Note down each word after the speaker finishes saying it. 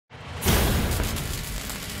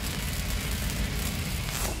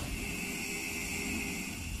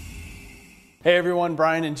Hey everyone,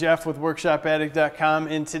 Brian and Jeff with WorkshopAddict.com,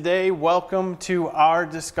 and today welcome to our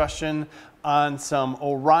discussion on some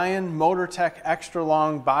Orion Motor Tech extra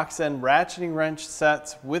long box end ratcheting wrench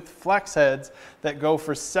sets with flex heads that go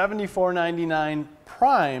for $74.99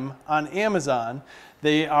 prime on Amazon.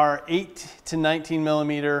 They are 8 to 19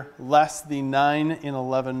 millimeter, less the 9 and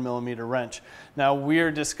 11 millimeter wrench. Now we are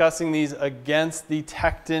discussing these against the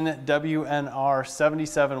Tekton WNR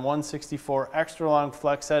 77-164 extra long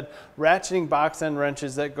flex head ratcheting box end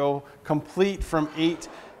wrenches that go complete from 8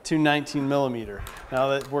 to 19 millimeter. Now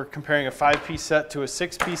that we're comparing a 5-piece set to a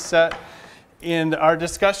 6-piece set, and our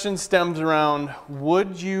discussion stems around,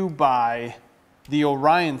 would you buy the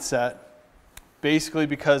Orion set? Basically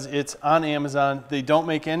because it's on Amazon. They don't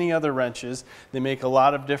make any other wrenches. They make a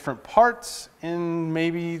lot of different parts, and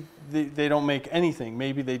maybe they don't make anything.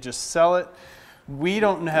 Maybe they just sell it. We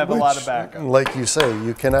don't have a lot of backup. Like you say,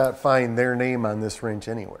 you cannot find their name on this wrench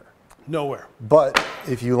anywhere. Nowhere. But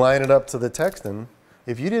if you line it up to the Tekton,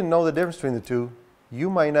 if you didn't know the difference between the two, you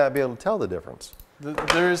might not be able to tell the difference.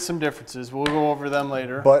 There is some differences. We'll go over them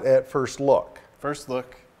later. But at first look. First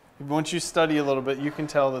look. Once you study a little bit, you can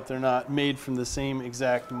tell that they're not made from the same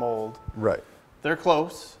exact mold. Right. They're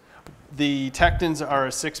close. The Tektons are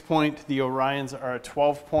a 6-point. The Orions are a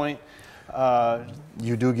 12-point.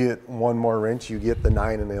 You do get one more wrench. You get the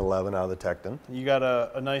 9 and the 11 out of the Tekton. You got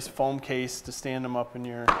a nice foam case to stand them up in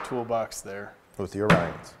your toolbox there. With the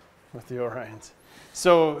Orions. With the Orions.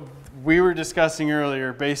 So we were discussing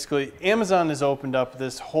earlier, basically, Amazon has opened up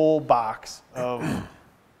this whole box of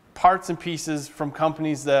parts and pieces from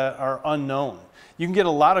companies that are unknown. You can get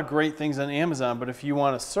a lot of great things on Amazon, but if you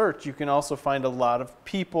want to search, you can also find a lot of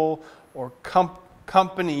people or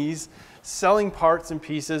companies selling parts and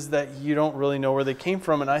pieces that you don't really know where they came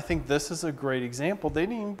from, and I think this is a great example. They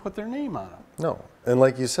didn't even put their name on them. No, and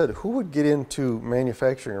like you said, who would get into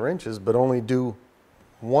manufacturing wrenches but only do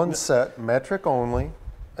one set, metric only,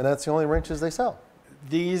 and that's the only wrenches they sell?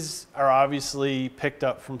 These are obviously picked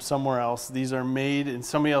up from somewhere else. These are made and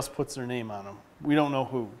somebody else puts their name on them. We don't know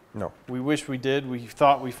who. No. We wish we did. We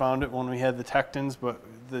thought we found it when we had the Tektons, but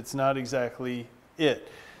that's not exactly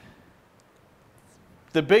it.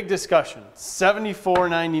 The big discussion,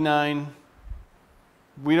 $74.99.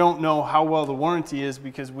 We don't know how well the warranty is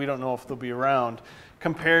because we don't know if they'll be around,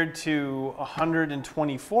 compared to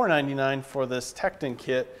 $124.99 for this Tekton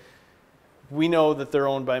kit. We know that they're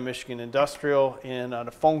owned by Michigan Industrial, and on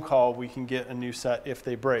a phone call, we can get a new set if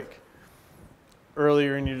they break.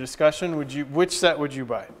 Earlier in your discussion, which set would you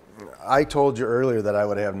buy? I told you earlier that I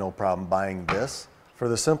would have no problem buying this for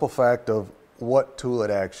the simple fact of what tool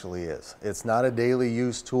it actually is. It's not a daily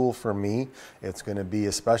use tool for me. It's going to be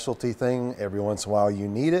a specialty thing. Every once in a while you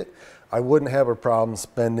need it. I wouldn't have a problem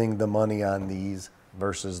spending the money on these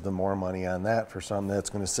versus the more money on that for something that's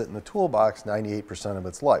going to sit in the toolbox 98% of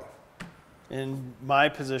its life. And my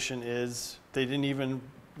position is they weren't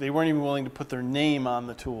even willing to put their name on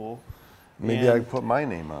the tool. Maybe I could put my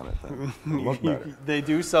name on it then. Look better. They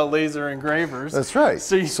do sell laser engravers. That's right.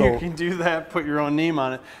 So you can do that, put your own name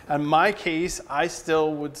on it. In my case, I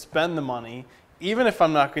still would spend the money, even if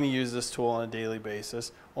I'm not going to use this tool on a daily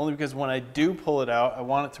basis, only because when I do pull it out, I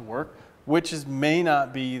want it to work, which may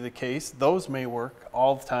not be the case. Those may work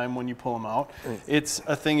all the time when you pull them out. It's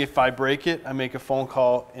a thing, if I break it, I make a phone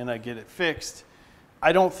call and I get it fixed.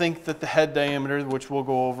 I don't think that the head diameter, which we'll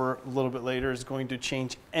go over a little bit later, is going to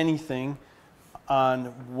change anything on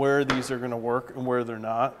where these are going to work and where they're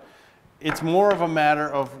not. It's more of a matter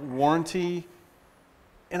of warranty,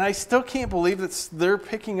 and I still can't believe that they're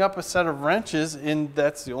picking up a set of wrenches and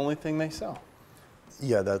that's the only thing they sell.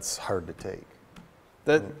 Yeah, that's hard to take.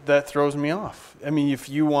 That throws me off. I mean, if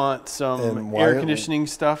you want some air conditioning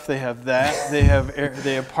stuff, they have that. They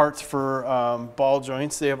have parts for ball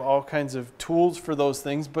joints. They have all kinds of tools for those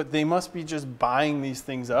things, but they must be just buying these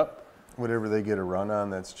things up. Whatever they get a run on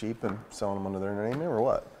that's cheap and selling them under their name or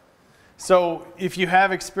what? So if you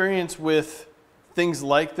have experience with things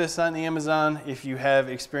like this on Amazon, if you have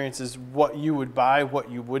experiences what you would buy,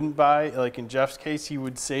 what you wouldn't buy, like in Jeff's case, he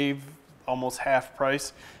would save almost half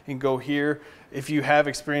price and go here. If you have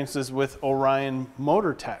experiences with Orion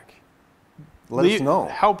Motor Tech, let us know.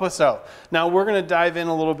 Help us out. Now we're going to dive in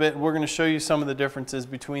a little bit. We're going to show you some of the differences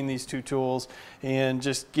between these two tools and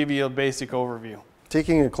just give you a basic overview.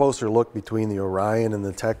 Taking a closer look between the Orion and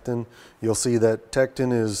the Tekton, you'll see that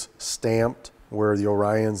Tekton is stamped where the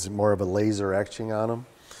Orion's more of a laser etching on them.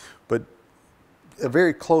 But a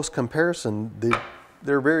very close comparison,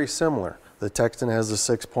 they're very similar. The Tekton has a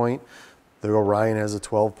 6-point, the Orion has a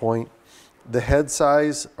 12-point. The head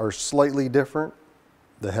size are slightly different.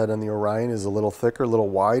 The head on the Orion is a little thicker, a little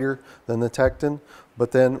wider than the Tekton,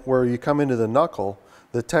 but then where you come into the knuckle,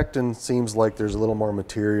 the Tekton seems like there's a little more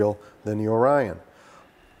material than the Orion.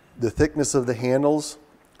 The thickness of the handles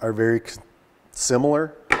are very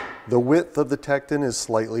similar. The width of the Tekton is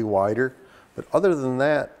slightly wider, but other than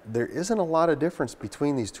that, there isn't a lot of difference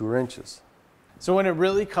between these two wrenches. So when it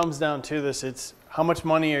really comes down to this, it's how much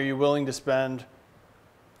money are you willing to spend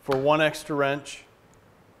for one extra wrench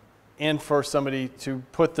and for somebody to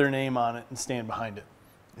put their name on it and stand behind it.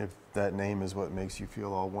 If that name is what makes you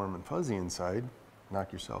feel all warm and fuzzy inside,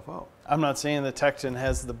 knock yourself out. I'm not saying that Tekton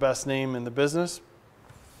has the best name in the business,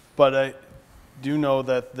 but I do know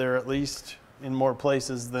that they're at least in more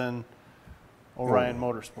places than Orion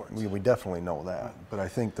Motorsports. We definitely know that, but I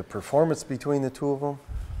think the performance between the two of them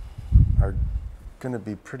are going to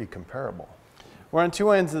be pretty comparable. We're on two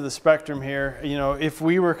ends of the spectrum here. You know, if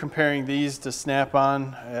we were comparing these to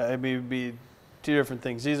Snap-on, it would be two different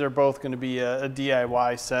things. These are both going to be a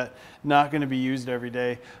DIY set, not going to be used every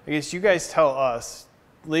day. I guess you guys tell us,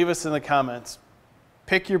 leave us in the comments.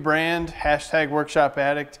 Pick your brand, hashtag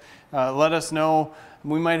WorkshopAddict. Let us know.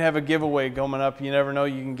 We might have a giveaway coming up. You never know,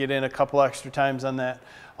 you can get in a couple extra times on that.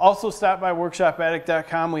 Also, stop by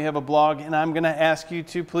WorkshopAddict.com. We have a blog, and I'm going to ask you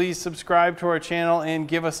to please subscribe to our channel and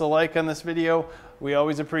give us a like on this video. We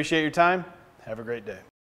always appreciate your time. Have a great day.